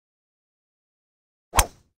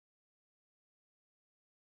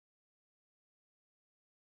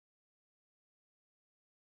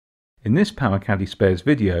In this Powakaddy Spares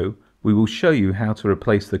video, we will show you how to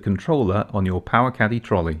replace the controller on your Powakaddy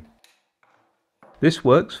trolley. This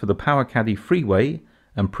works for the Powakaddy Freeway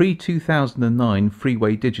and pre-2009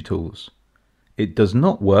 Freeway Digitals. It does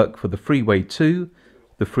not work for the Freeway 2,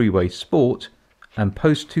 the Freeway Sport and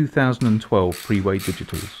post-2012 Freeway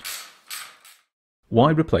Digitals. Why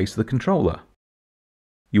replace the controller?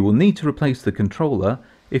 You will need to replace the controller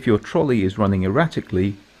if your trolley is running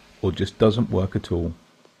erratically or just doesn't work at all.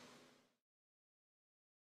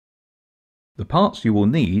 The parts you will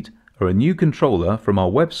need are a new controller from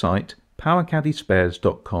our website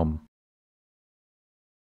powakaddyspares.com.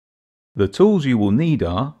 The tools you will need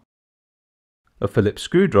are a Phillips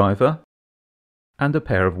screwdriver and a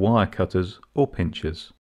pair of wire cutters or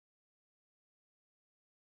pinchers.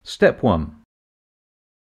 Step 1.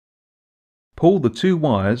 Pull the two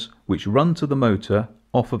wires which run to the motor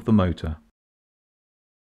off of the motor.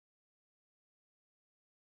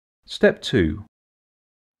 Step 2.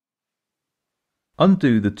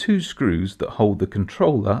 Undo the two screws that hold the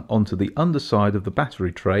controller onto the underside of the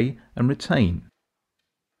battery tray and retain.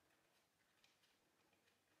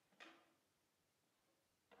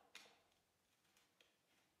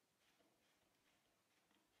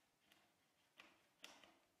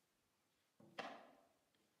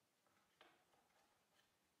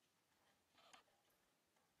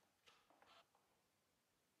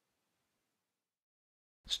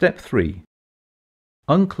 Step 3.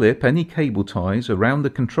 Unclip any cable ties around the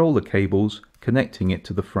controller cables connecting it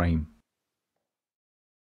to the frame.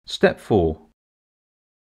 Step 4.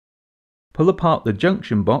 Pull apart the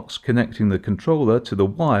junction box connecting the controller to the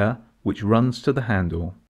wire which runs to the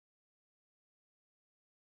handle.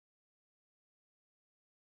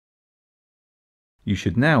 You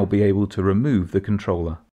should now be able to remove the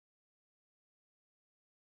controller.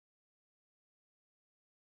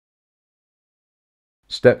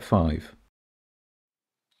 Step 5.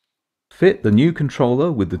 Fit the new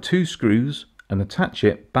controller with the two screws and attach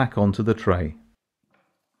it back onto the tray.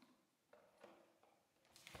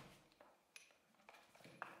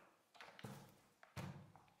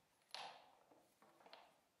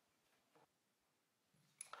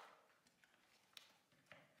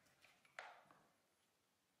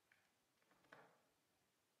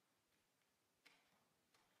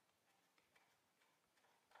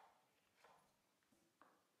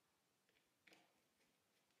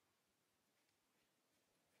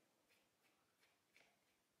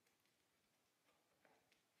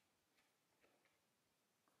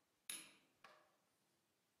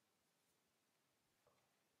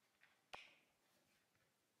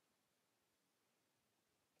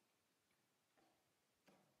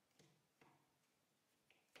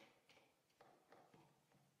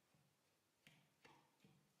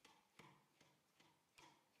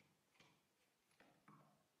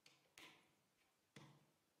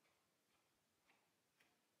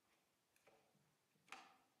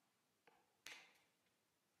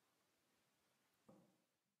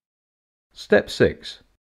 Step 6.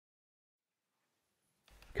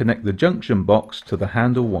 Connect the junction box to the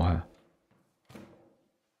handle wire.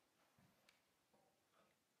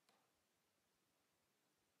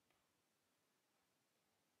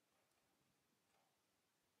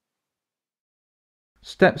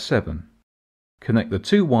 Step 7. Connect the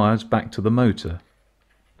two wires back to the motor.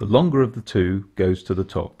 The longer of the two goes to the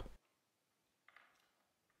top.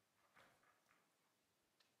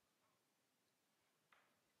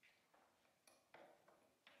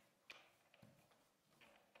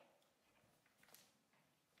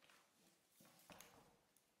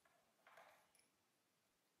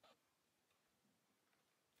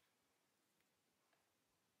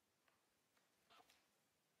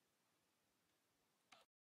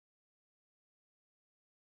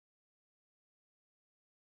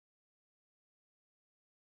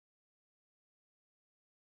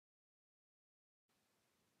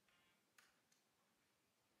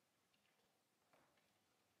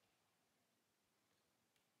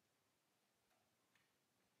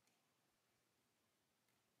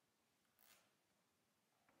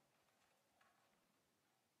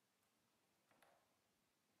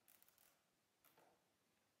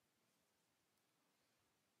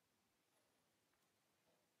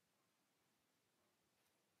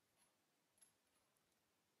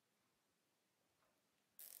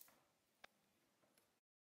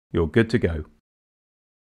 You're good to go.